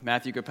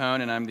Matthew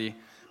Capone, and I'm the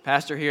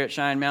pastor here at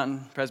Cheyenne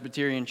Mountain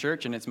Presbyterian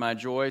Church, and it's my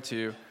joy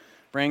to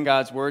bring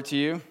God's Word to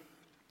you.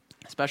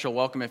 A special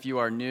welcome if you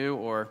are new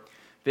or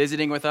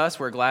visiting with us.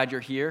 We're glad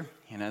you're here,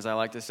 and as I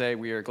like to say,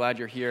 we are glad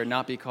you're here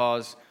not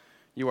because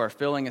you are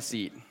filling a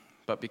seat,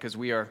 but because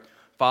we are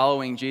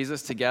following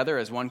Jesus together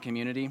as one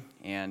community,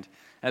 and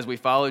as we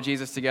follow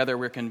Jesus together,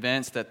 we're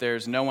convinced that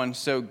there's no one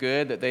so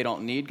good that they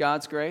don't need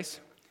God's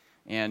grace,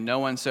 and no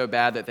one so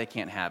bad that they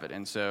can't have it.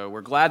 And so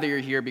we're glad that you're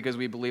here because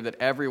we believe that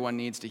everyone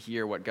needs to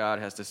hear what God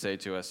has to say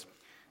to us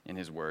in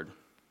His Word.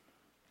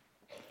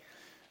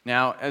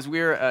 Now, as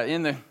we're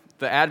in the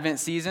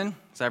Advent season,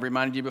 as I've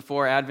reminded you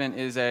before, Advent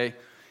is an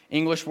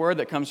English word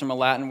that comes from a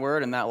Latin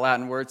word, and that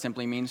Latin word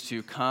simply means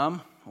to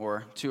come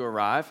or to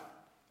arrive.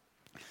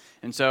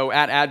 And so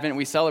at Advent,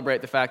 we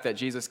celebrate the fact that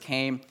Jesus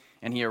came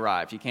and He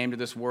arrived. He came to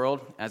this world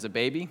as a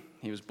baby.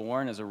 He was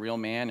born as a real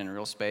man in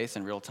real space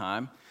and real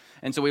time.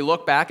 And so we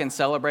look back and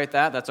celebrate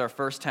that. That's our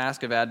first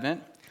task of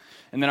Advent.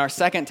 And then our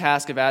second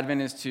task of Advent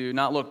is to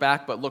not look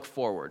back, but look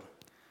forward.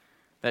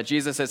 That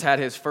Jesus has had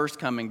His first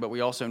coming, but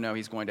we also know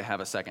He's going to have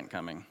a second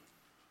coming.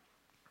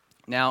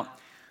 Now,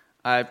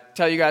 I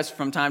tell you guys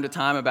from time to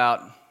time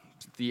about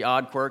the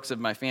odd quirks of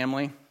my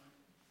family.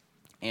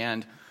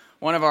 And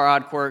one of our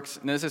odd quirks,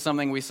 and this is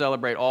something we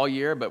celebrate all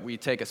year, but we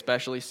take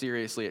especially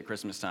seriously at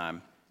Christmas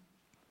time.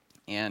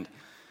 And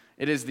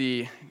it is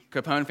the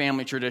Capone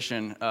family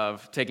tradition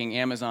of taking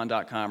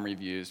Amazon.com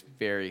reviews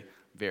very,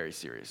 very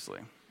seriously.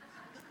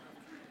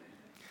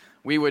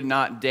 We would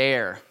not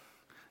dare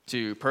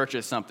to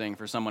purchase something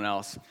for someone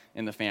else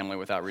in the family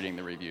without reading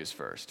the reviews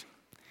first.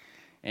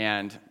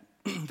 And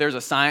there's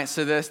a science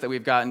to this that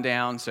we've gotten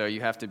down, so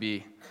you have to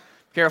be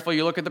careful.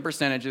 You look at the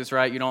percentages,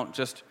 right? You don't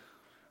just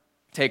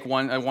take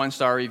a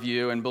one-star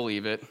review and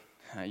believe it.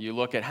 You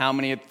look at how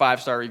many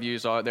 5-star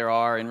reviews there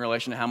are in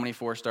relation to how many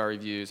 4-star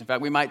reviews. In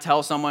fact, we might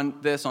tell someone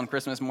this on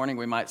Christmas morning.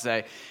 We might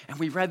say, and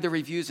we read the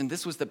reviews, and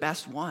this was the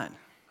best one.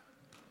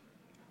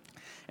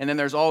 And then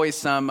there's always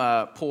some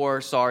poor,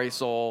 sorry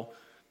soul.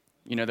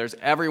 You know,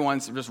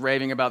 everyone's just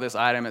raving about this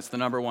item. It's the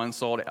number one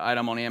sold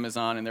item on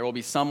Amazon, and there will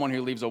be someone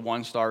who leaves a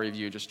 1-star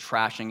review just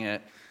trashing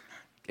it,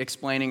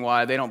 explaining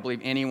why they don't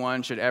believe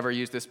anyone should ever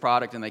use this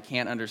product, and they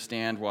can't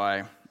understand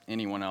why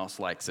anyone else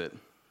likes it.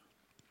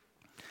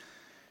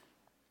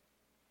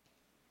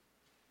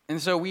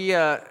 And so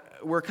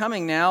we're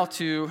coming now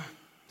to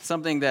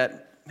something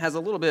that has a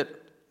little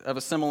bit of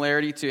a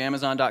similarity to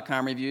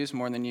Amazon.com reviews,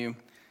 more than you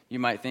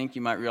might think,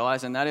 you might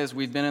realize, and that is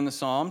we've been in the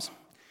Psalms,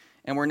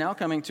 and we're now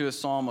coming to a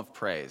psalm of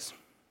praise.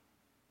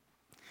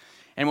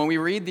 And when we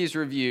read these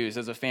reviews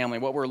as a family,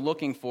 what we're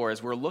looking for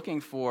is we're looking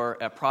for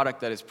a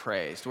product that is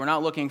praised. We're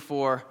not looking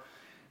for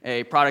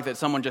a product that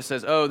someone just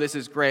says, oh, this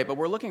is great, but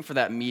we're looking for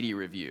that meaty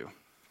review.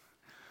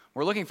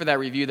 We're looking for that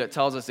review that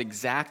tells us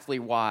exactly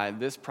why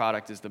this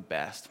product is the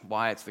best,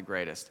 why it's the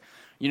greatest.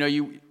 You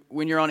know,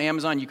 when you're on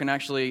Amazon, you can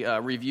actually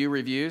review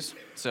reviews.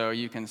 So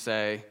you can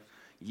say,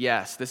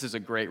 yes, this is a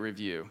great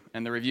review.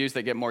 And the reviews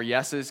that get more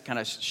yeses kind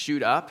of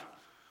shoot up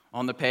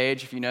on the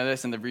page, if you know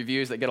this, and the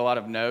reviews that get a lot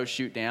of no's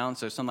shoot down.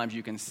 So sometimes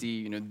you can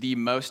see, the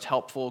most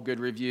helpful good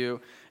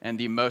review and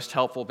the most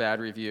helpful bad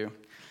review.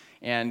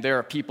 And there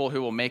are people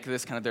who will make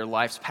this kind of their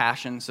life's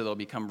passion, so they'll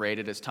become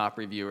rated as top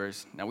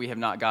reviewers. Now, we have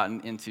not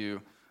gotten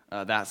into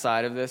that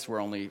side of this.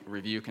 We're only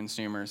review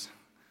consumers.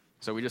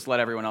 So we just let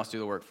everyone else do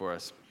the work for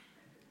us.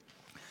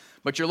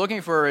 But you're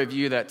looking for a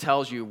review that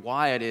tells you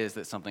why it is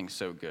that something's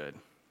so good.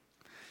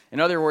 In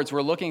other words,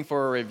 we're looking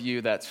for a review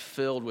that's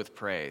filled with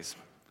praise,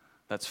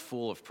 that's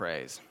full of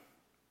praise.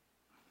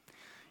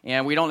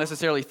 And we don't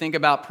necessarily think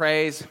about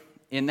praise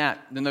in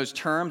those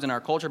terms in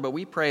our culture, but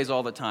we praise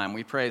all the time.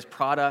 We praise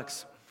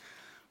products.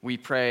 We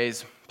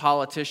praise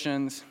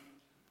politicians.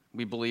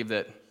 We believe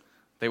that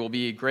they will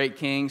be great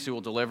kings who will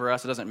deliver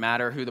us. It doesn't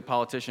matter who the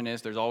politician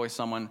is. There's always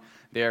someone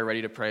there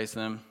ready to praise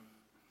them.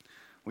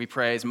 We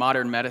praise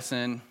modern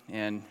medicine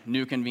and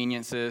new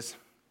conveniences.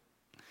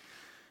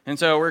 And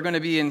so we're going to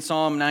be in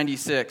Psalm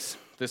 96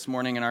 this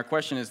morning, and our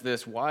question is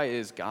this: why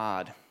is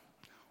God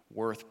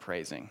worth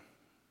praising?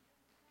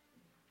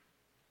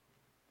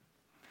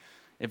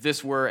 If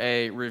this were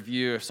a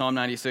review, if Psalm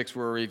 96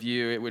 were a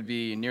review, it would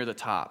be near the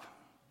top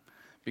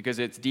because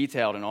it's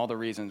detailed in all the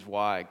reasons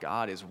why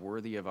God is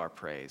worthy of our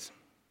praise.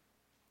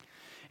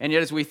 And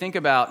yet, as we think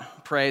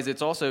about praise,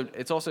 it's also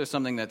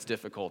something that's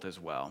difficult as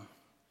well.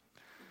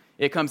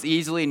 It comes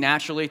easily,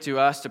 naturally to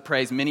us to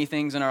praise many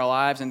things in our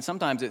lives, and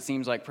sometimes it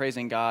seems like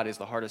praising God is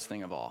the hardest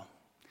thing of all.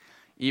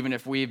 Even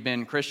if we've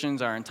been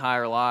Christians our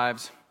entire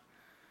lives,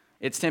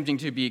 it's tempting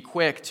to be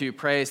quick to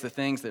praise the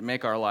things that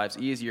make our lives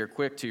easier,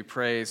 quick to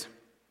praise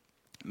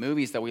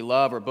movies that we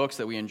love or books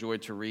that we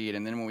enjoyed to read,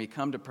 and then when we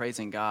come to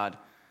praising God,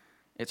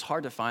 it's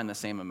hard to find the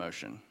same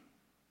emotion.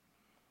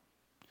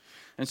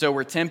 And so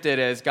we're tempted,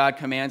 as God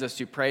commands us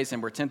to praise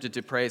Him, we're tempted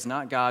to praise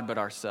not God but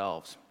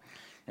ourselves,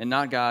 and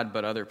not God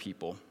but other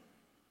people.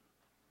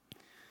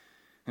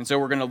 And so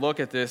we're going to look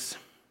at this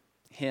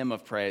hymn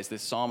of praise,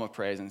 this psalm of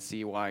praise, and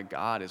see why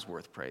God is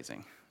worth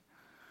praising.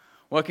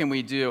 What can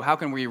we do? How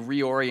can we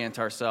reorient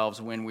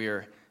ourselves when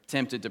we're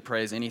tempted to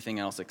praise anything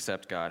else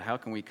except God? How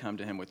can we come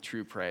to him with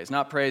true praise?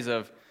 Not praise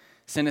of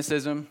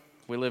cynicism.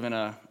 We live in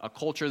a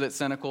culture that's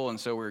cynical, and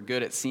so we're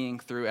good at seeing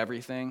through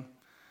everything.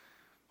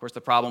 Of course, the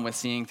problem with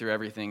seeing through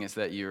everything is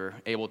that you're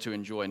able to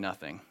enjoy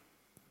nothing.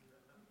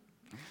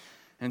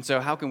 And so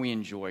how can we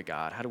enjoy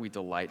God? How do we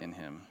delight in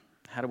him?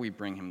 How do we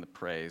bring him the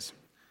praise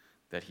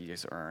that he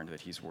has earned,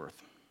 that he's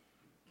worth?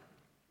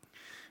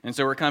 And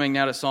so we're coming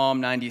now to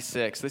Psalm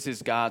 96. This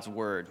is God's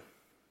word.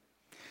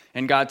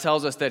 And God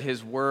tells us that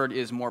his word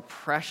is more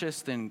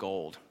precious than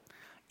gold,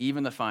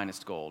 even the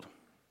finest gold.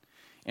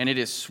 And it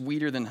is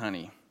sweeter than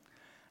honey,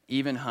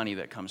 even honey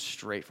that comes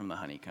straight from the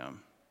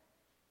honeycomb.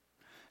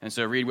 And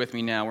so read with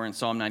me now. We're in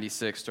Psalm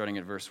 96, starting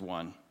at verse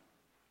 1.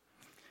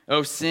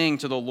 Oh, sing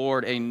to the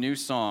Lord a new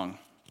song.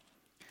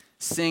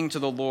 Sing to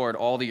the Lord,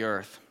 all the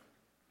earth.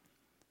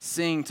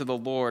 Sing to the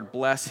Lord,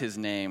 bless his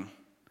name.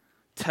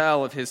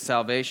 Tell of his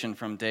salvation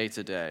from day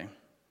to day.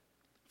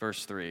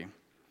 Verse 3.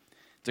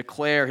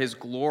 Declare his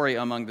glory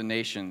among the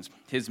nations,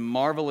 his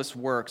marvelous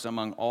works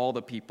among all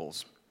the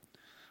peoples.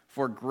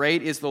 For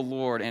great is the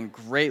Lord and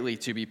greatly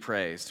to be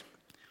praised.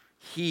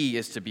 He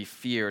is to be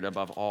feared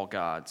above all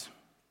gods.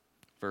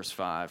 Verse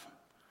 5.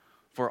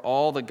 For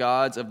all the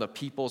gods of the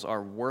peoples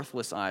are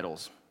worthless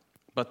idols,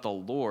 but the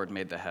Lord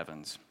made the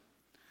heavens.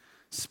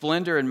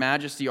 Splendor and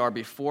majesty are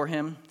before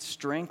him,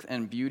 strength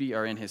and beauty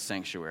are in his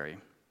sanctuary.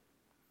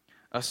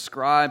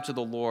 Ascribe to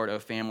the Lord, O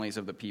families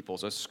of the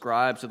peoples.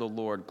 Ascribe to the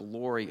Lord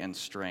glory and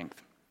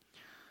strength.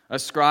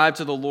 Ascribe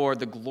to the Lord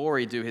the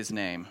glory due his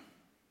name.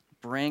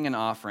 Bring an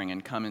offering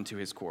and come into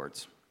his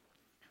courts.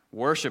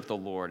 Worship the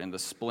Lord in the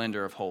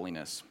splendor of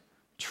holiness.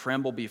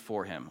 Tremble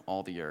before him,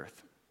 all the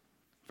earth.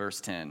 Verse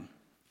 10.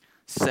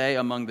 Say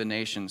among the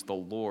nations, the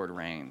Lord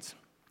reigns.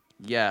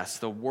 Yes,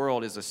 the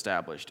world is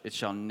established. It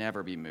shall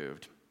never be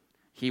moved.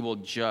 He will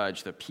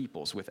judge the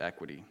peoples with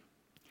equity.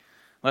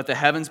 Let the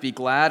heavens be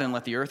glad and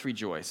let the earth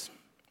rejoice.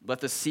 Let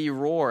the sea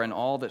roar and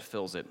all that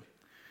fills it.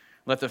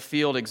 Let the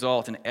field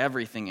exult and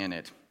everything in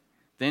it.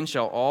 Then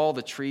shall all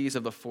the trees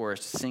of the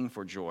forest sing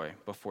for joy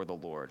before the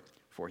Lord,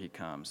 for he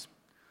comes.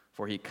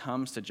 For he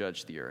comes to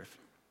judge the earth.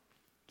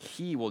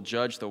 He will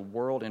judge the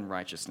world in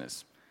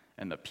righteousness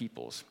and the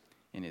peoples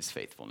in his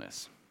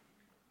faithfulness.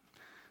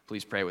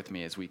 Please pray with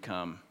me as we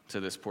come to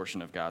this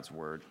portion of God's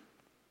word.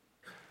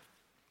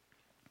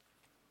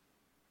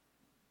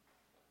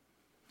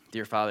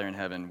 Dear Father in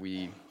heaven,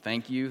 we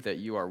thank you that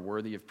you are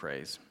worthy of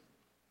praise.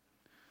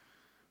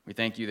 We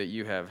thank you that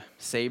you have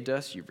saved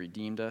us, you've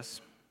redeemed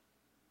us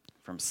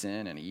from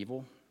sin and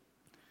evil.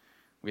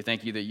 We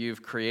thank you that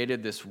you've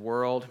created this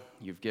world,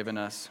 you've given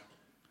us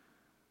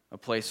a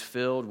place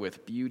filled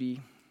with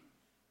beauty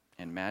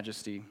and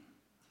majesty.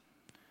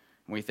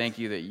 And we thank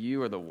you that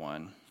you are the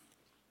one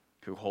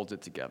who holds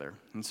it together.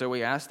 And so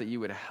we ask that you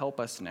would help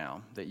us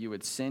now, that you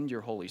would send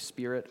your Holy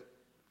Spirit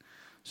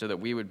so that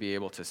we would be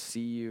able to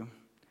see you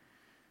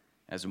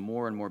as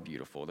more and more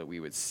beautiful, that we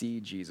would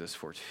see Jesus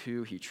for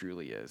who he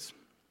truly is.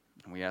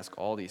 And we ask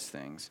all these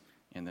things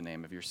in the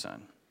name of your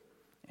Son.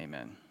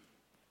 Amen.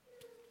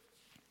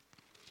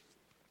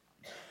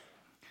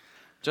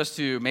 Just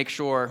to make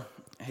sure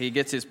he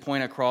gets his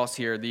point across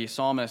here, the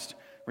psalmist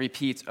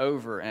repeats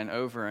over and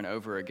over and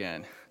over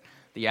again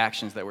the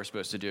actions that we're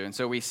supposed to do. And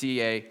so we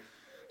see a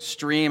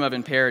stream of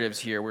imperatives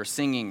here. We're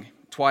singing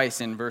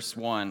twice in verse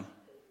 1,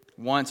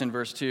 once in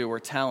verse 2. We're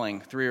telling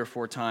 3 or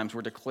 4 times.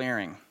 We're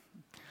declaring.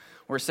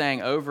 We're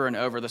saying over and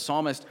over. The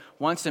psalmist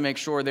wants to make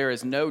sure there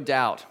is no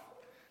doubt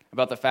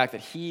about the fact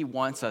that he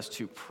wants us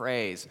to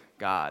praise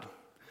God.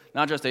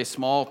 Not just a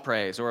small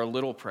praise or a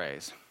little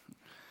praise,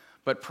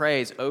 but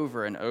praise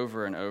over and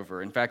over and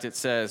over. In fact, it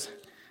says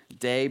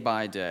day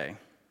by day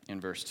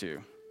in verse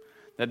 2,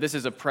 that this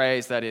is a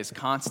praise that is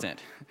constant,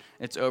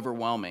 it's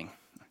overwhelming,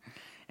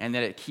 and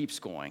that it keeps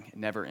going, it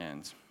never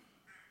ends.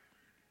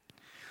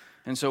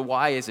 And so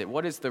why is it?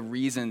 What is the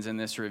reasons in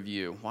this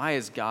review? Why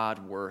is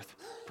God worth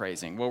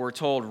praising? Well, we're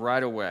told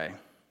right away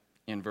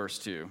in verse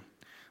 2.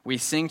 We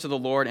sing to the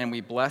Lord and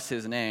we bless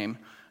his name.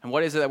 And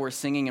what is it that we're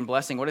singing and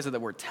blessing? What is it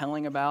that we're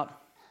telling about?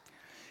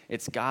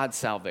 It's God's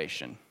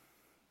salvation.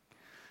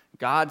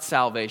 God's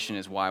salvation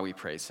is why we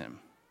praise him.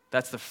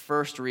 That's the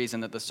first reason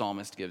that the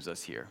psalmist gives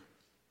us here.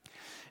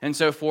 And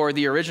so for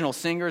the original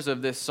singers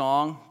of this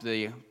song,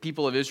 the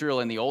people of Israel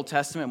in the Old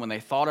Testament, when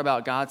they thought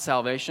about God's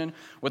salvation,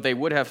 what they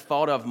would have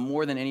thought of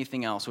more than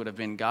anything else would have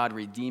been God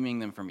redeeming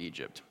them from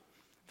Egypt.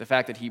 The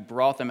fact that he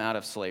brought them out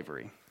of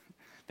slavery,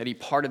 that he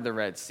parted the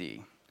Red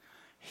Sea.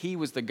 He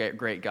was the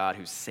great God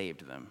who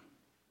saved them.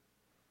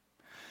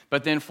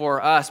 But then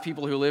for us,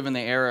 people who live in the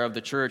era of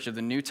the church of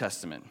the New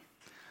Testament,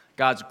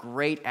 God's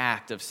great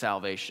act of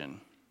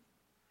salvation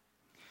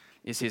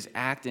is his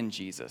act in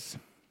Jesus.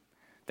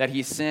 That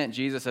he sent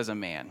Jesus as a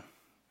man.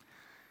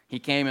 He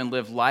came and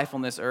lived life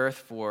on this earth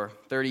for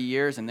 30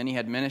 years, and then he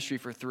had ministry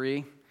for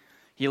 3.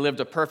 He lived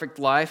a perfect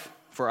life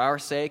for our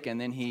sake, and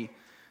then he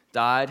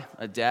died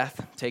a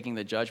death, taking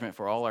the judgment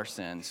for all our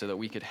sins, so that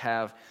we could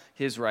have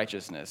his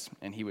righteousness,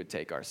 and he would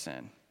take our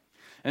sin.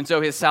 And so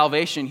his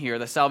salvation here,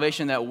 the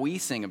salvation that we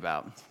sing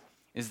about,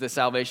 is the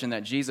salvation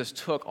that Jesus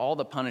took all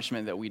the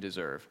punishment that we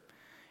deserve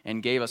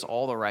and gave us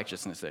all the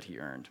righteousness that he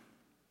earned.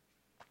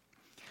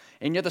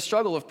 And yet the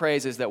struggle of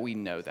praise is that we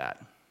know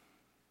that.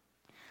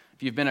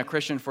 If you've been a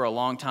Christian for a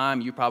long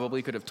time, you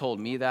probably could have told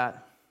me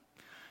that.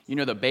 You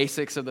know the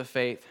basics of the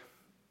faith.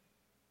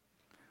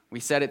 We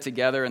said it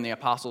together in the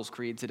Apostles'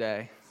 Creed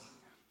today.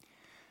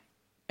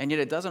 And yet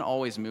it doesn't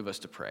always move us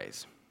to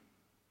praise.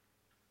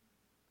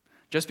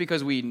 Just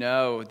because we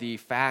know the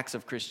facts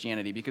of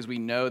Christianity, because we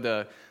know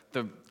the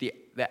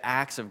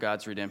acts of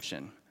God's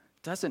redemption,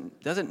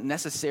 doesn't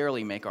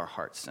necessarily make our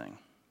hearts sing.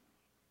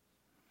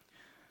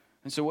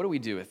 And so what do we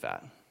do with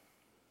that?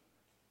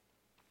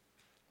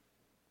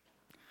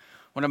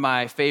 One of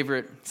my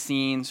favorite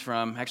scenes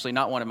from, actually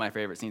not one of my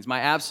favorite scenes, my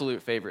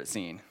absolute favorite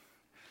scene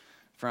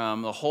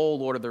from the whole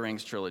Lord of the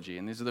Rings trilogy,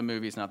 and these are the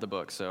movies, not the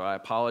books, so I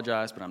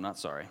apologize, but I'm not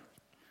sorry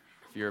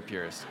if you're a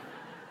purist.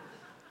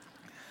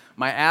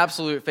 My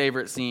absolute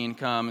favorite scene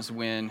comes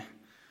when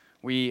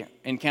we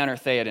encounter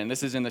Theoden.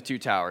 This is in the Two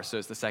Towers, so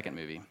it's the second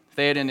movie.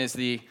 Theoden is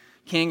the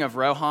king of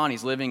Rohan.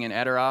 He's living in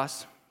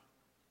Edoras.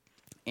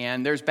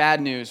 And there's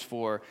bad news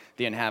for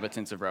the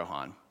inhabitants of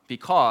Rohan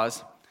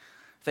because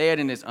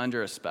Theoden is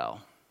under a spell.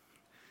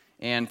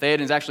 And Theoden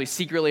is actually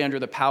secretly under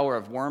the power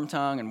of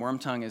Wormtongue, and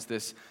Wormtongue is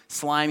this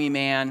slimy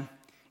man,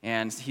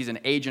 and he's an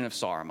agent of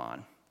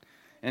Saruman.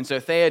 And so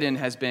Theoden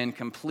has been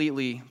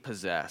completely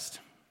possessed.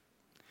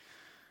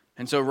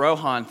 And so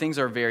Rohan, things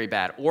are very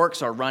bad.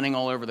 Orcs are running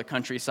all over the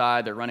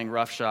countryside. They're running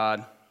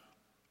roughshod.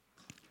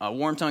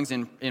 Wormtongue's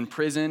in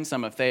prison,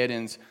 some of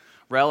Theoden's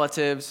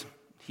relatives.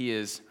 He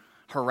is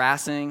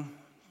harassing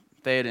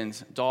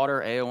Theoden's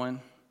daughter, Eowyn.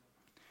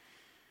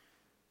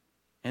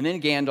 And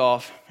then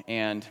Gandalf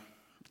and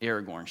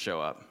Aragorn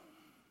show up.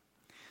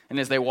 And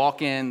as they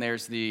walk in,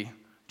 there's the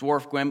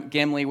dwarf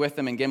Gimli with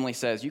them, and Gimli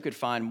says, "You could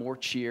find more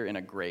cheer in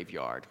a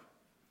graveyard,"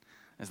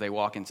 as they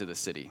walk into the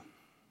city.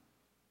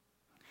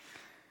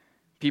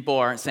 People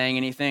aren't saying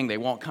anything. They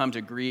won't come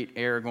to greet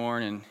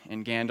Aragorn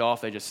and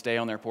Gandalf. They just stay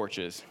on their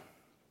porches.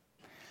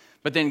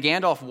 But then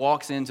Gandalf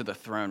walks into the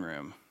throne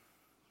room.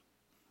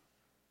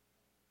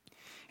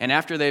 And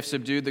after they've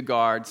subdued the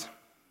guards,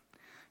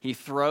 he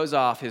throws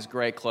off his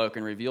gray cloak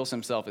and reveals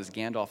himself as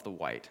Gandalf the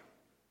White.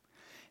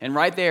 And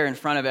right there in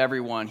front of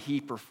everyone, he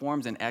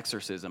performs an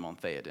exorcism on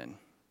Theoden.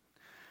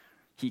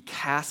 He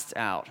casts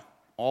out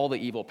all the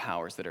evil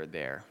powers that are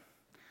there.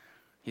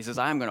 He says,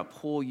 "I'm going to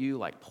pull you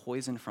like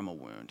poison from a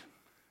wound."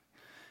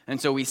 And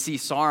so we see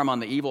Saruman,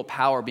 the evil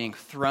power, being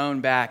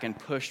thrown back and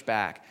pushed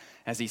back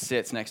as he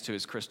sits next to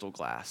his crystal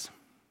glass.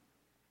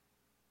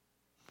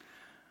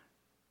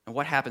 And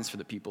what happens for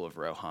the people of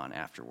Rohan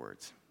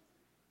afterwards?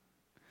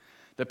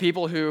 The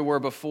people who were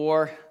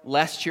before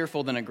less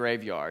cheerful than a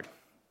graveyard,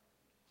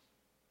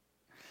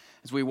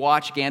 as we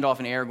watch Gandalf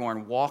and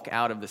Aragorn walk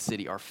out of the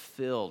city, are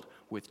filled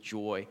with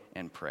joy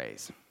and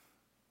praise.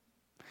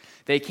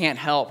 They can't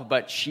help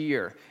but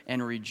cheer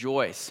and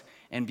rejoice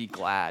and be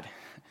glad,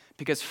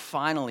 because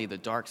finally the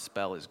dark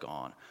spell is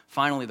gone.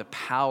 Finally the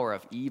power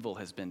of evil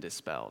has been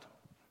dispelled.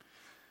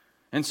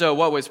 And so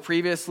what was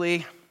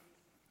previously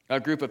a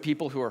group of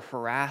people who are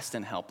harassed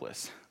and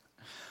helpless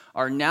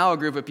are now a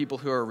group of people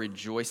who are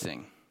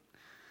rejoicing.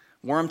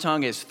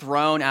 Wormtongue is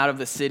thrown out of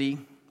the city.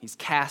 He's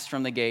cast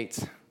from the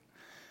gates.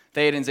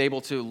 Theoden's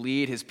able to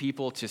lead his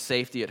people to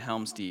safety at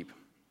Helm's Deep.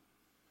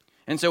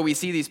 And so we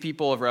see these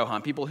people of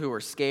Rohan, people who are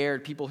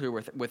scared, people who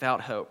are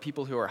without hope,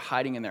 people who are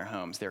hiding in their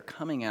homes. They're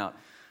coming out.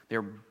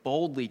 They're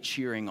boldly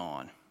cheering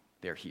on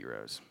their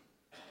heroes,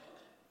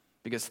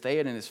 because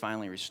Theoden is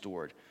finally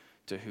restored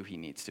to who he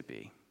needs to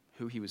be,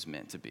 who he was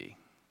meant to be.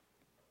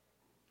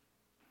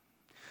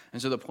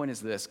 And so the point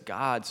is this: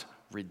 God's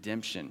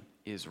redemption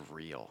is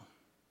real.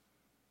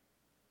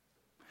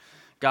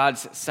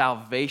 God's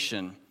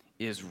salvation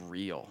is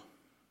real.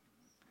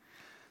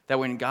 That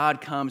when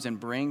God comes and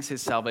brings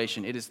his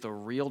salvation, it is the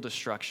real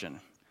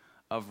destruction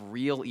of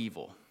real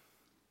evil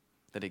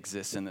that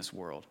exists in this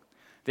world.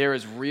 There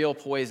is real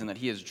poison that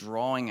he is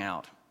drawing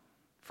out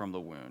from the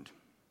wound.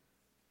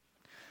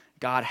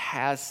 God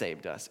has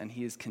saved us, and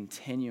he is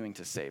continuing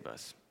to save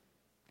us.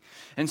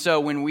 And so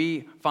when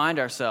we find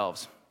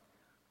ourselves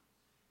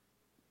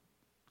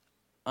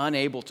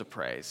unable to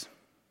praise,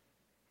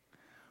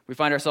 we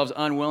find ourselves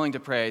unwilling to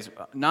praise,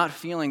 not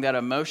feeling that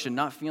emotion,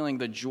 not feeling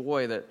the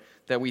joy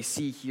that we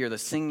see here, the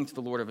singing to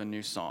the Lord of a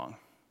new song,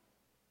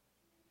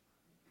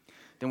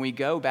 then we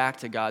go back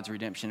to God's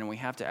redemption and we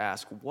have to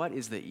ask, what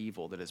is the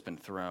evil that has been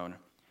thrown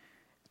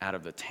out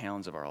of the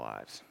towns of our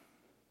lives?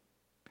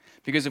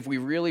 Because if we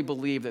really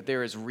believe that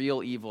there is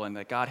real evil and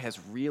that God has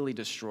really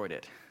destroyed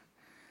it,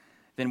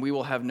 then we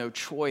will have no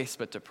choice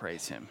but to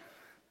praise him.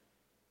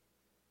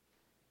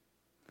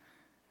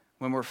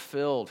 When we're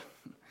filled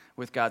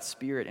with God's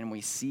Spirit and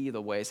we see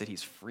the ways that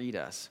he's freed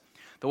us,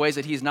 the ways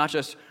that he's not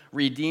just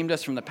redeemed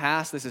us from the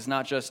past, this is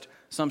not just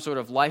some sort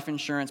of life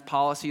insurance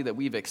policy that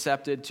we've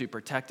accepted to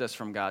protect us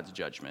from God's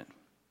judgment,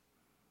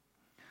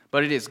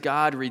 but it is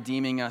God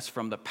redeeming us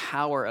from the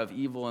power of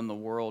evil in the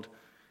world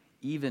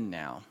even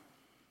now.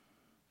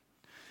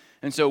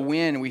 And so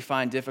when we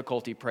find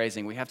difficulty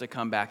praising, we have to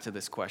come back to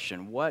this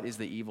question: what is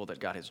the evil that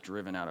God has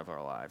driven out of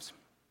our lives?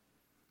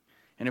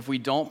 And if we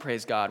don't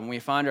praise God, when we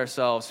find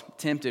ourselves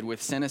tempted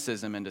with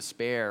cynicism and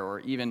despair,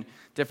 or even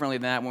differently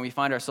than that, when we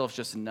find ourselves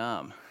just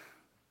numb,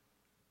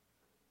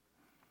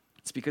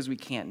 it's because we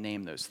can't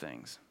name those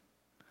things.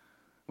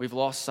 We've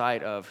lost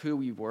sight of who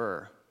we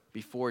were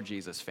before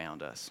Jesus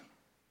found us.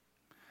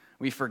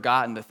 We've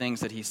forgotten the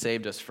things that he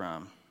saved us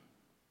from.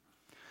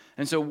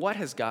 And so what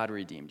has God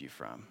redeemed you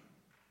from?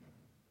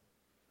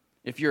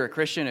 If you're a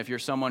Christian, if you're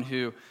someone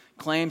who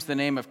claims the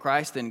name of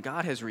Christ, then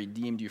God has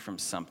redeemed you from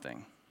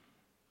something.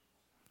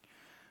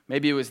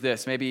 Maybe it was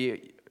this.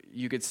 Maybe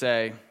you could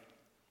say,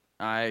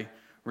 I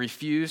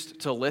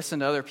refused to listen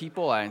to other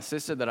people. I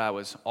insisted that I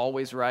was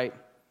always right.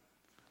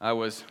 I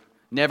was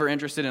never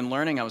interested in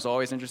learning. I was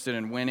always interested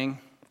in winning.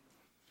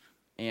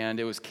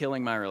 And it was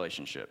killing my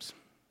relationships.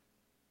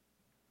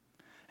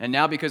 And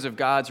now, because of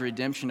God's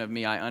redemption of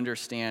me, I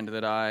understand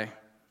that I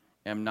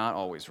am not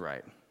always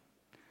right.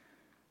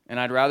 And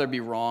I'd rather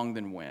be wrong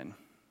than win.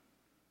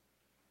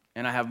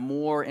 And I have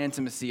more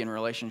intimacy in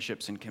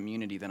relationships and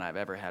community than I've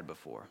ever had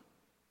before.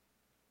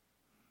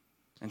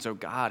 And so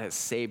God has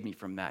saved me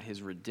from that.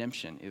 His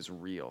redemption is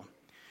real.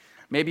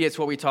 Maybe it's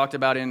what we talked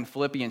about in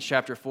Philippians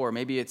chapter 4.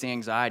 Maybe it's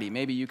anxiety.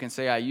 Maybe you can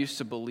say, I used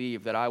to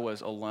believe that I was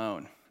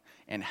alone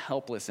and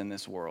helpless in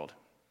this world.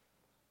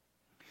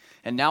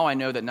 And now I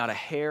know that not a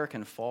hair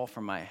can fall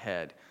from my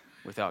head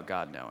without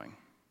God knowing.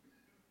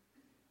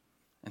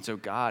 And so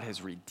God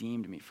has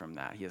redeemed me from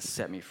that. He has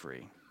set me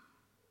free.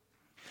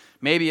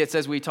 Maybe it's,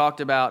 as we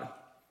talked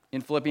about in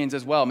Philippians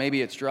as well,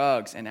 maybe it's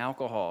drugs and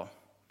alcohol.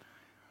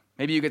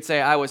 Maybe you could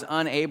say, I was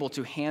unable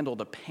to handle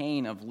the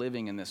pain of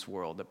living in this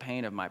world, the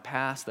pain of my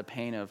past, the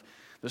pain of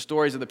the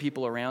stories of the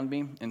people around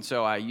me, and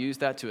so I used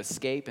that to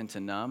escape and to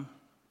numb.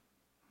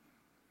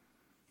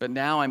 But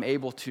now I'm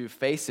able to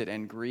face it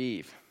and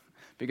grieve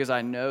because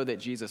I know that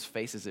Jesus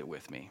faces it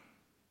with me.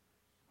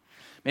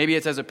 Maybe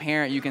it's, as a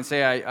parent, you can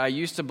say, I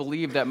used to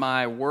believe that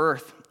my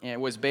worth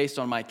was based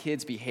on my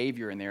kids'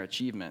 behavior and their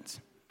achievements,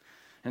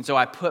 and so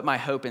I put my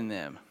hope in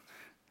them.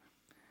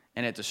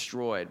 And it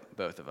destroyed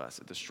both of us.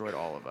 It destroyed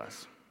all of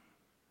us.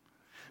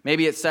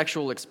 Maybe it's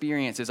sexual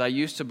experiences. I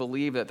used to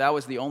believe that that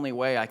was the only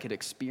way I could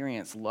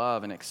experience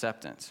love and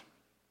acceptance.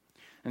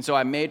 And so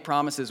I made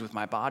promises with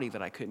my body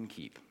that I couldn't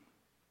keep.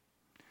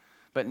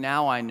 But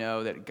now I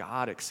know that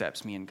God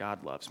accepts me and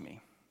God loves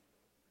me.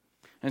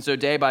 And so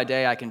day by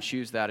day I can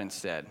choose that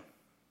instead.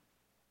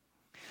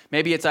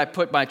 Maybe it's I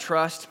put my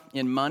trust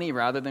in money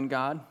rather than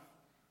God.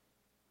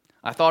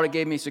 I thought it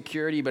gave me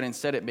security, but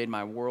instead it made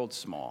my world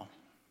small.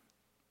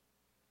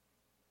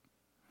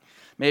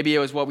 Maybe it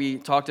was what we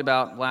talked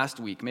about last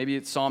week. Maybe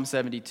it's Psalm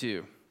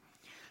 72.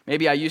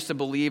 Maybe I used to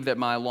believe that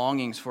my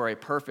longings for a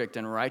perfect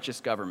and righteous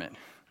government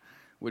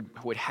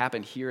would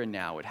happen here and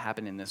now, would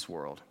happen in this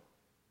world.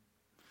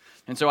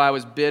 And so I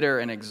was bitter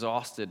and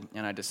exhausted,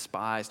 and I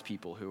despised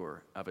people who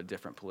were of a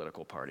different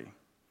political party.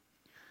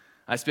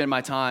 I spent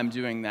my time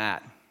doing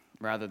that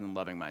rather than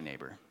loving my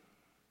neighbor.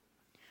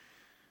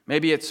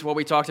 Maybe it's what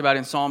we talked about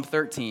in Psalm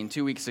 13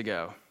 2 weeks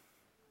ago.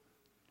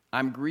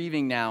 I'm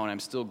grieving now, and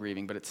I'm still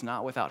grieving, but it's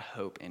not without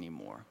hope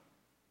anymore.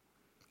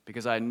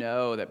 Because I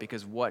know that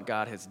because what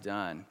God has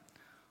done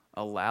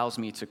allows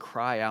me to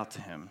cry out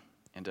to him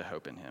and to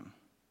hope in him.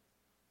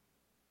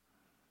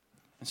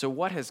 And so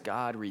what has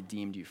God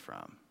redeemed you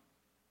from?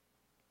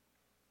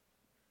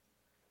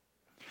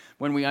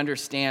 When we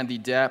understand the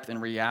depth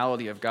and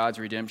reality of God's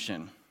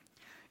redemption,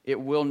 it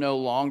will no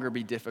longer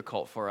be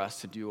difficult for us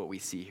to do what we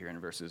see here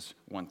in verses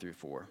 1 through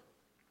 4.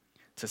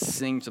 To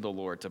sing to the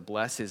Lord, to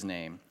bless his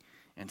name,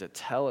 and to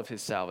tell of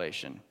his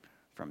salvation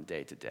from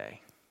day to day.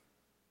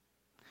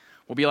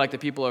 We'll be like the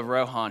people of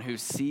Rohan who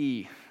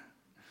see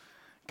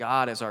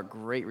God as our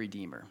great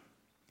Redeemer.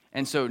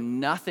 And so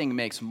nothing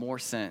makes more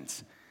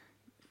sense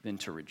than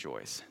to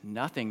rejoice.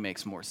 Nothing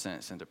makes more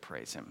sense than to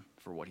praise him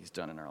for what he's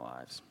done in our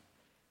lives.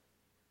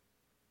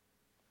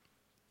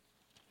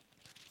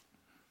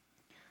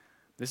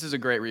 This is a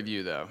great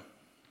review, though.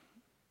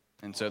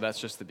 And so that's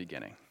just the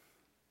beginning.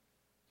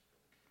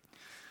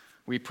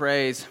 We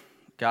praise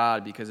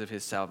God because of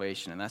his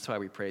salvation, and that's why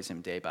we praise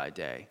him day by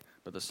day.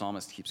 But the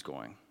psalmist keeps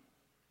going.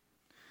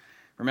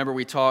 Remember,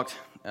 we talked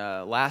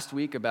last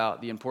week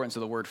about the importance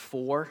of the word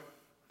for.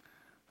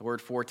 The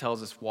word for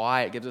tells us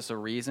why. It gives us a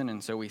reason,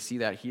 and so we see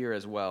that here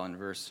as well in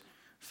verse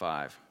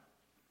 5.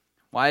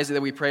 Why is it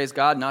that we praise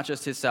God? Not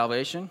just his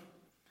salvation,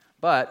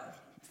 but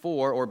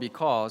for or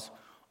because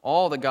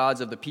all the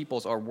gods of the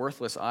peoples are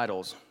worthless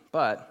idols,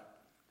 but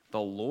the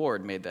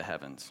Lord made the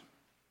heavens.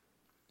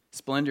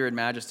 Splendor and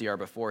majesty are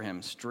before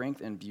him. Strength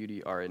and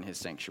beauty are in his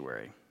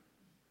sanctuary.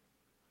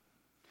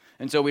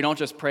 And so we don't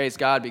just praise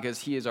God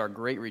because he is our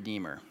great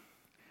Redeemer.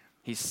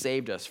 He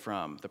saved us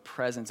from the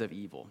presence of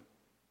evil.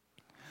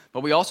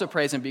 But we also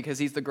praise him because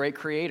he's the great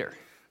Creator.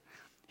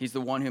 He's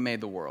the one who made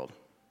the world.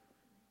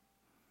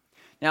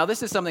 Now,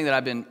 this is something that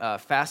I've been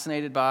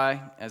fascinated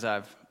by as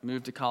I've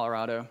moved to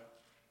Colorado.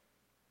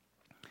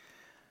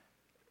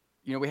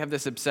 You know, we have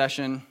this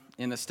obsession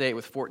in the state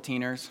with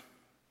 14ers.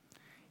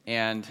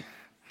 And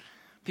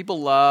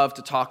people love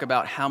to talk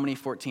about how many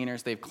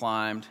 14ers they've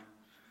climbed.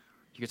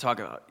 You could talk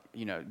about,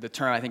 the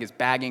term I think is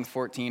bagging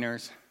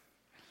 14ers.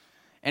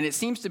 And it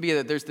seems to be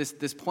that there's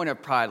this point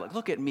of pride, like,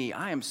 look at me,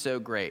 I am so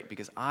great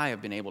because I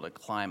have been able to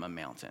climb a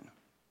mountain.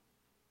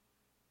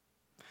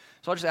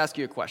 So I'll just ask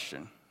you a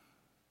question.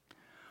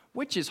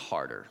 Which is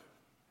harder,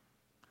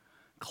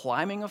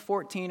 climbing a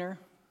 14er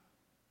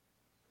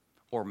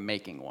or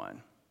making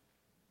one?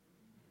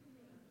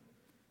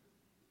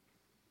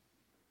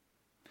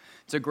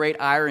 It's a great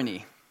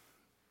irony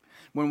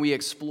when we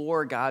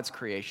explore God's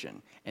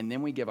creation and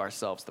then we give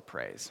ourselves the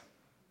praise.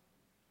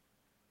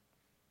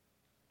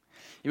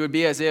 It would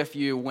be as if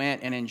you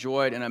went and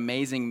enjoyed an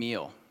amazing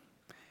meal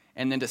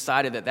and then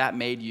decided that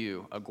made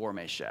you a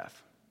gourmet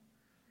chef.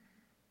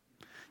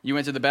 You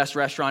went to the best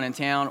restaurant in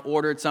town,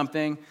 ordered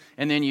something,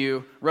 and then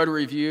you wrote a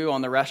review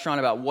on the restaurant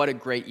about what a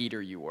great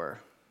eater you were.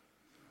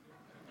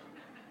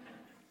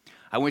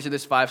 I went to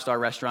this 5-star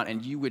restaurant,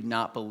 and you would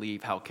not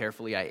believe how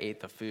carefully I ate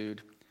the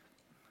food.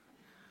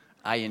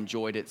 I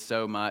enjoyed it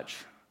so much.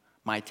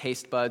 My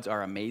taste buds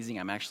are amazing.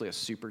 I'm actually a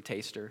super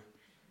taster.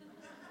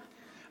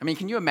 I mean,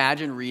 can you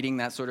imagine reading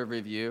that sort of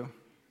review?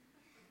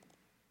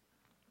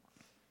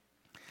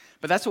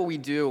 But that's what we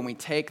do when we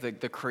take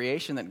the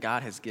creation that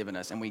God has given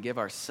us and we give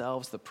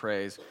ourselves the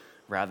praise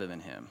rather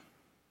than Him.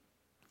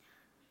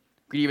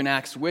 We could even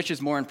ask, which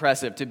is more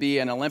impressive, to be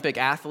an Olympic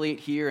athlete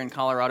here in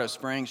Colorado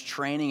Springs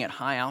training at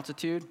high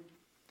altitude?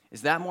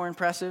 Is that more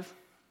impressive?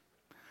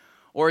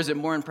 Or is it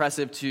more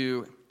impressive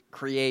to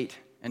create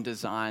and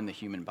design the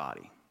human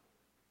body?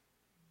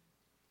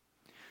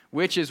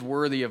 Which is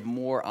worthy of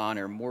more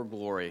honor, more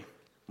glory,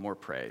 more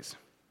praise?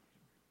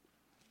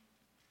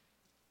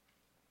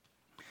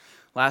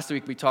 Last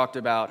week we talked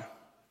about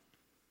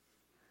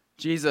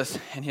Jesus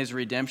and His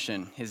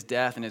redemption, His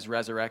death and His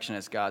resurrection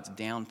as God's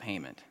down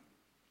payment,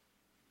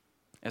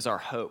 as our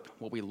hope,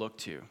 what we look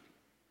to.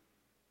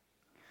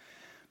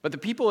 But the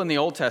people in the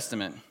Old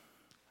Testament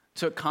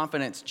took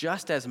confidence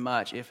just as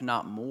much, if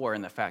not more,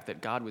 in the fact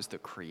that God was the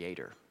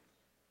creator.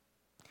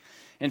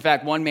 In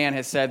fact, one man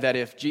has said that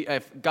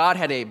if God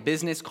had a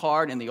business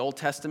card in the Old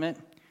Testament,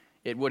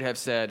 it would have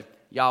said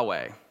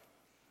Yahweh.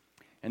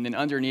 And then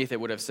underneath it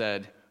would have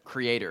said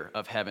Creator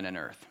of heaven and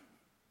earth.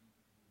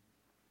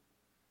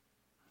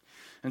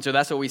 And so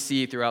that's what we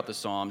see throughout the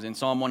Psalms. In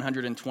Psalm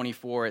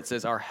 124, it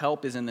says, "Our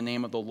help is in the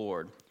name of the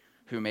Lord,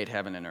 who made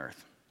heaven and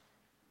earth."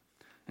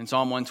 In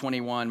Psalm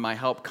 121, "My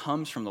help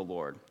comes from the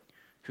Lord,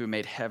 who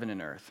made heaven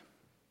and earth."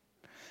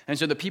 And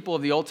so the people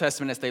of the Old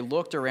Testament, as they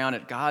looked around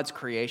at God's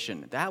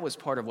creation, that was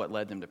part of what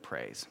led them to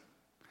praise.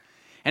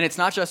 And it's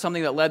not just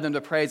something that led them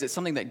to praise, it's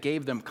something that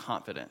gave them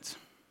confidence.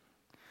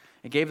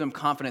 It gave them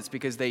confidence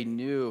because they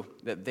knew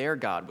that their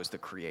God was the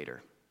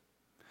creator.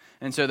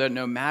 And so that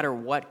no matter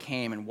what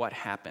came and what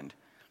happened,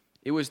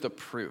 it was the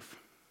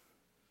proof.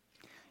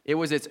 It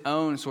was its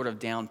own sort of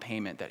down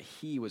payment that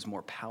He was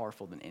more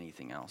powerful than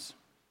anything else.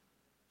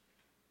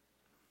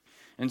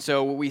 And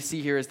so what we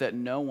see here is that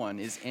no one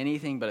is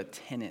anything but a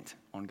tenant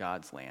on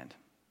God's land.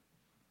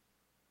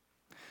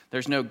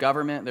 There's no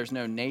government, there's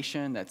no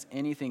nation that's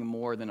anything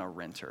more than a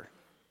renter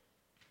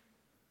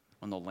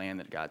on the land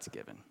that God's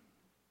given.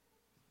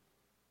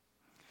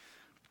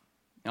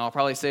 Now, I'll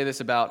probably say this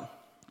about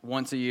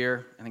once a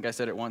year. I think I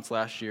said it once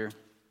last year.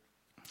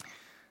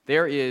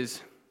 There is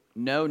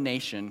no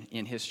nation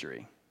in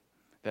history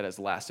that has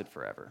lasted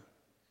forever.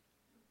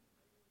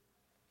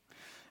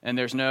 And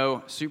there's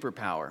no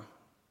superpower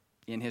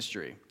in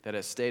history that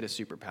has stayed a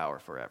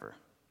superpower forever.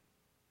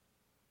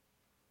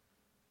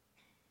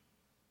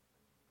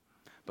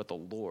 But the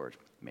Lord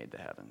made the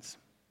heavens.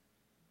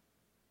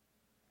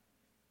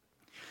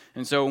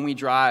 And so when we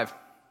drive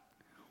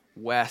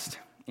west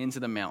into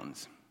the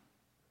mountains,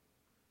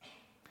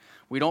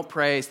 we don't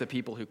praise the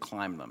people who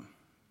climbed them,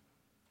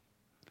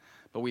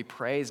 but we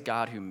praise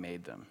God who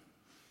made them.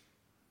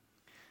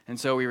 And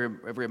so it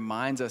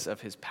reminds us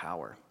of His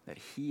power, that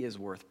He is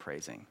worth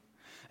praising.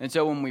 And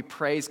so when we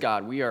praise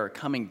God, we are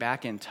coming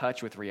back in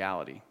touch with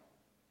reality.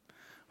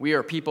 We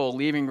are people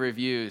leaving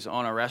reviews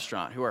on a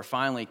restaurant who are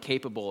finally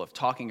capable of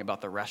talking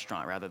about the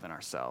restaurant rather than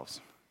ourselves.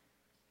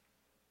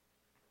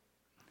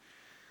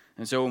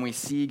 And so when we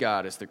see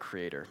God as the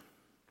creator,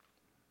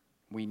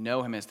 we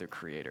know Him as the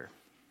creator,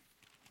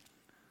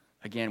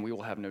 again, we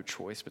will have no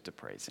choice but to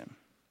praise Him.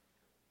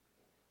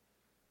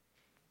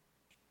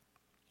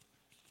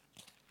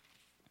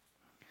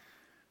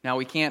 Now,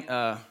 we can't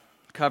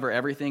cover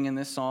everything in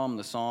this psalm.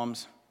 The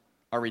psalms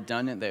are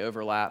redundant, they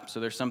overlap. So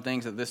there's some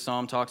things that this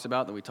psalm talks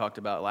about that we talked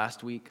about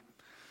last week.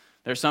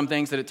 There's some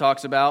things that it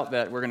talks about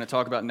that we're going to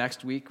talk about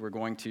next week. We're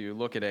going to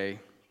look at a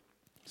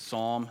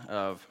psalm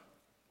of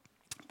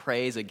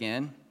praise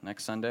again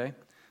next Sunday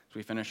as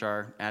we finish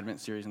our Advent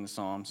series in the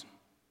Psalms.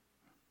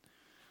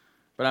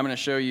 But I'm going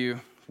to show you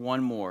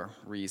one more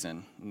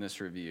reason in this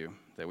review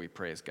that we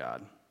praise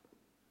God.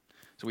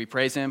 So we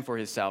praise Him for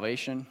His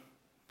salvation.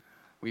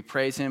 We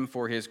praise Him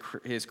for His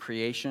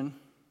creation.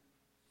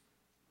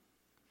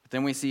 But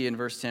then we see in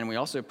verse 10, we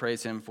also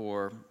praise Him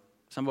for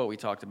some of what we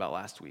talked about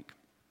last week.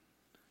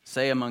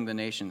 Say among the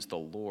nations, the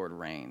Lord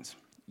reigns.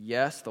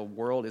 Yes, the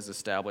world is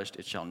established,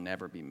 it shall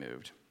never be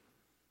moved.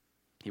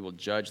 He will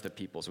judge the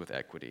peoples with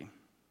equity.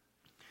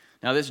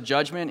 Now, this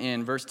judgment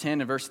in verse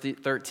 10 and verse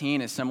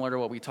 13 is similar to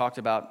what we talked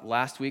about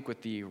last week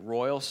with the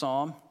royal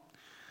psalm.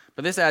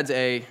 But this adds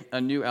a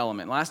new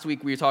element. Last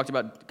week we talked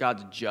about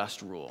God's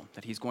just rule,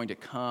 that he's going to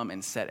come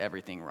and set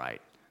everything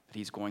right, that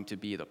he's going to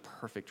be the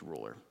perfect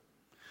ruler.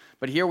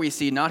 But here we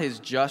see not his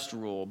just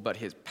rule, but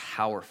his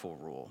powerful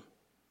rule.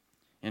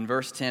 In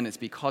verse 10, it's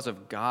because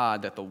of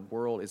God that the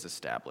world is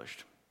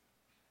established.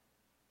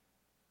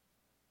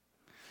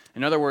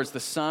 In other words, the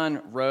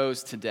sun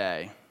rose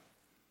today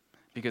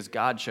because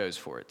God chose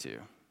for it to.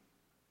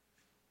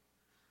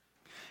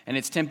 And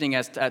it's tempting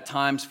at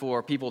times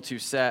for people to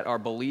set our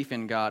belief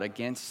in God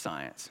against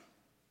science.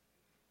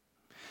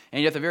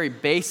 And yet the very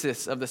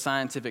basis of the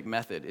scientific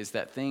method is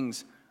that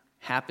things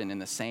happen in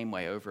the same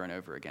way over and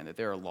over again, that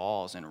there are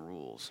laws and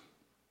rules.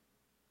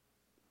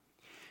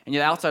 And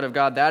yet outside of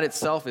God, that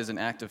itself is an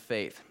act of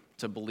faith,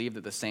 to believe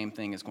that the same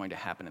thing is going to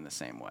happen in the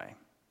same way.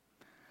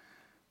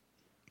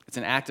 It's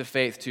an act of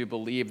faith to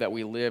believe that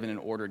we live in an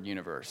ordered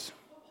universe.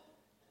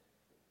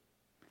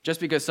 Just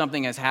because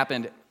something has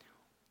happened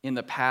in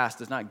the past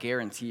does not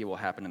guarantee it will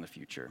happen in the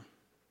future.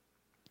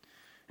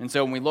 And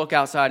so when we look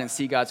outside and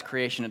see God's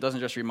creation, it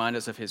doesn't just remind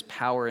us of his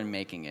power in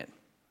making it,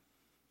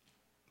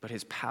 but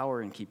his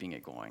power in keeping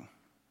it going.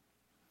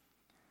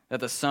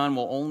 That the sun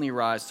will only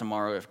rise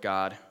tomorrow if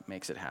God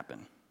makes it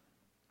happen.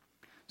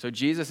 So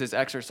Jesus is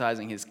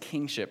exercising his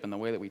kingship in the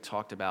way that we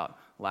talked about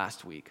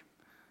last week.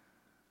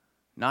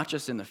 Not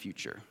just in the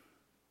future,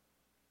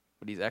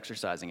 but he's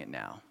exercising it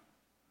now.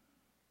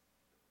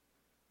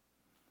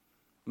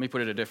 Let me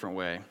put it a different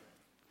way.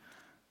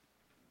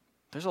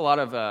 There's a lot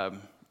of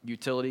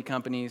utility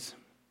companies.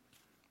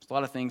 There's a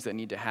lot of things that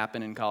need to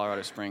happen in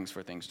Colorado Springs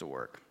for things to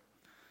work.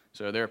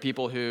 So there are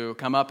people who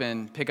come up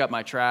and pick up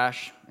my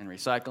trash and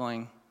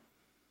recycling.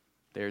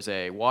 There's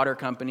a water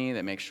company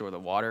that makes sure the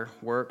water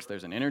works.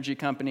 There's an energy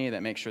company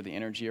that makes sure the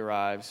energy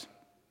arrives.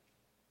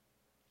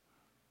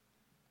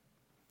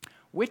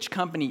 Which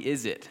company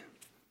is it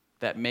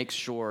that makes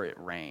sure it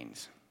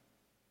rains?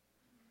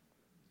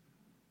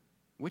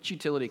 Which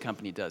utility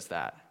company does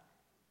that?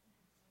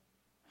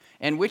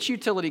 And which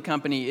utility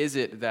company is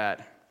it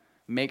that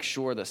makes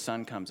sure the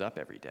sun comes up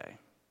every day?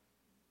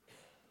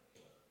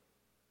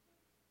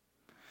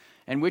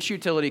 And which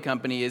utility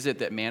company is it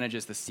that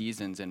manages the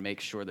seasons and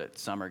makes sure that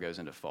summer goes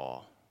into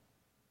fall?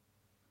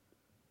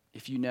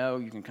 If you know,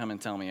 you can come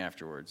and tell me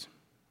afterwards.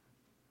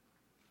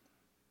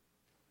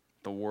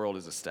 The world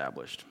is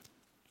established.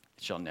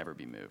 It shall never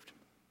be moved.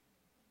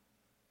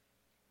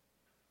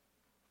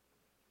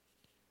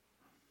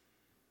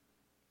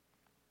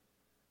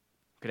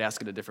 Could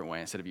ask it a different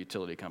way. Instead of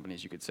utility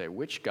companies, you could say,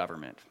 which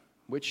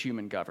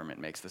human government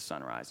makes the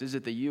sun rise? Is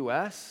it the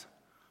U.S.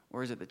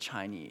 or is it the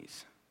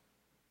Chinese?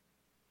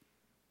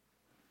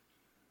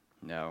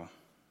 No,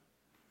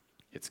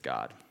 it's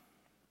God.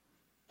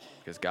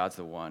 Because God's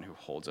the one who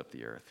holds up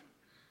the earth.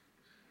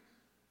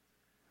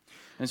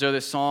 And so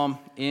this psalm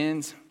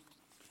ends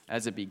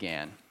as it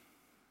began.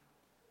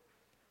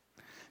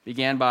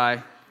 Began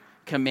by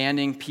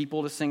commanding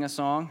people to sing a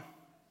song.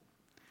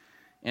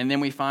 And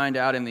then we find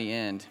out in the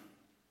end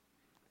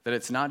that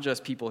it's not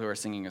just people who are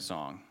singing a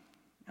song.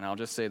 And I'll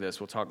just say this,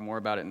 we'll talk more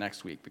about it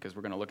next week because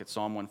we're going to look at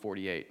Psalm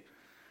 148,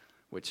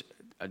 which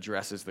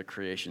addresses the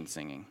creation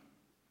singing.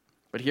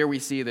 But here we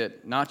see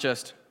that not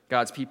just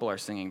God's people are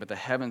singing, but the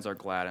heavens are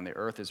glad and the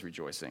earth is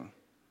rejoicing.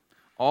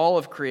 All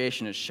of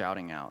creation is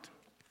shouting out.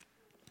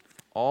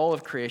 All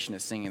of creation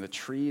is singing. The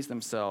trees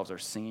themselves are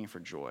singing for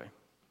joy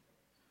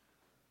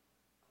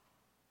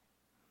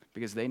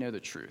because they know the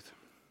truth.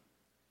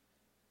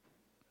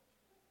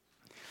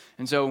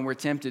 And so when we're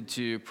tempted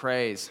to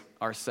praise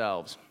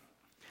ourselves,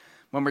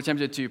 when we're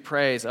tempted to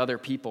praise other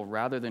people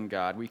rather than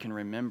God, we can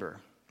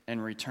remember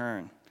and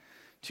return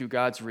to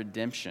God's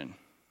redemption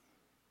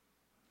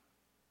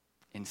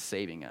in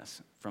saving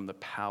us from the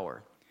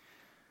power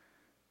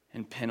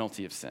and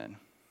penalty of sin.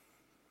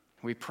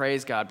 We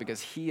praise God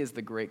because he is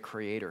the great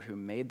creator who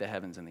made the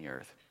heavens and the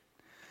earth.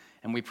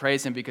 And we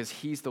praise him because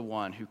he's the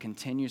one who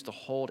continues to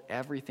hold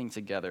everything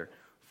together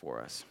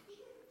for us.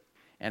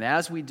 And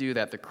as we do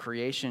that, the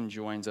creation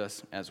joins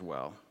us as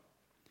well.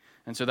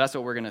 And so that's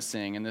what we're going to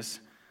sing. In this,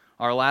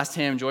 our last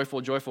hymn,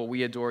 Joyful, Joyful,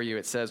 We Adore You,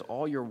 it says,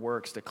 all your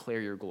works declare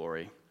your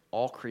glory.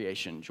 All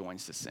creation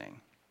joins to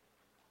sing.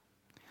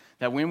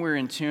 That when we're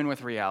in tune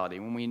with reality,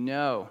 when we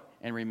know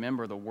and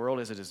remember the world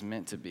as it is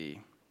meant to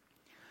be,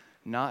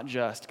 not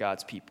just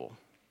God's people,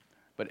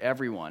 but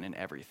everyone and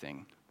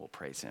everything will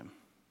praise him.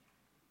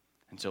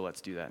 And so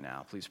let's do that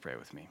now. Please pray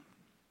with me.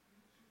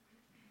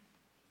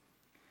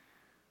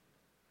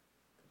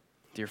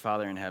 Dear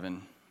Father in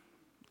heaven,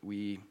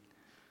 we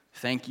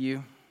thank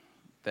you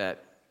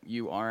that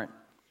you aren't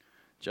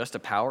just a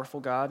powerful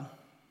God,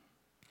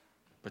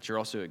 but you're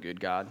also a good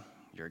God.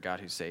 You're a God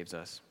who saves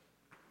us.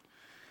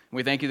 And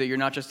we thank you that you're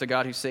not just a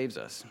God who saves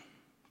us,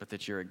 but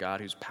that you're a God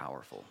who's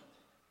powerful.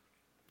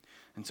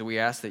 And so we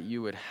ask that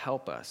you would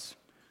help us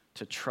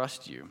to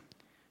trust you,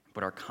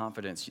 but our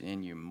confidence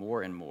in you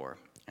more and more,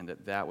 and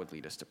that would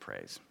lead us to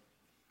praise.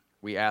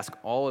 We ask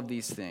all of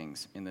these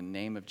things in the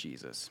name of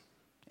Jesus.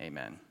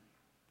 Amen.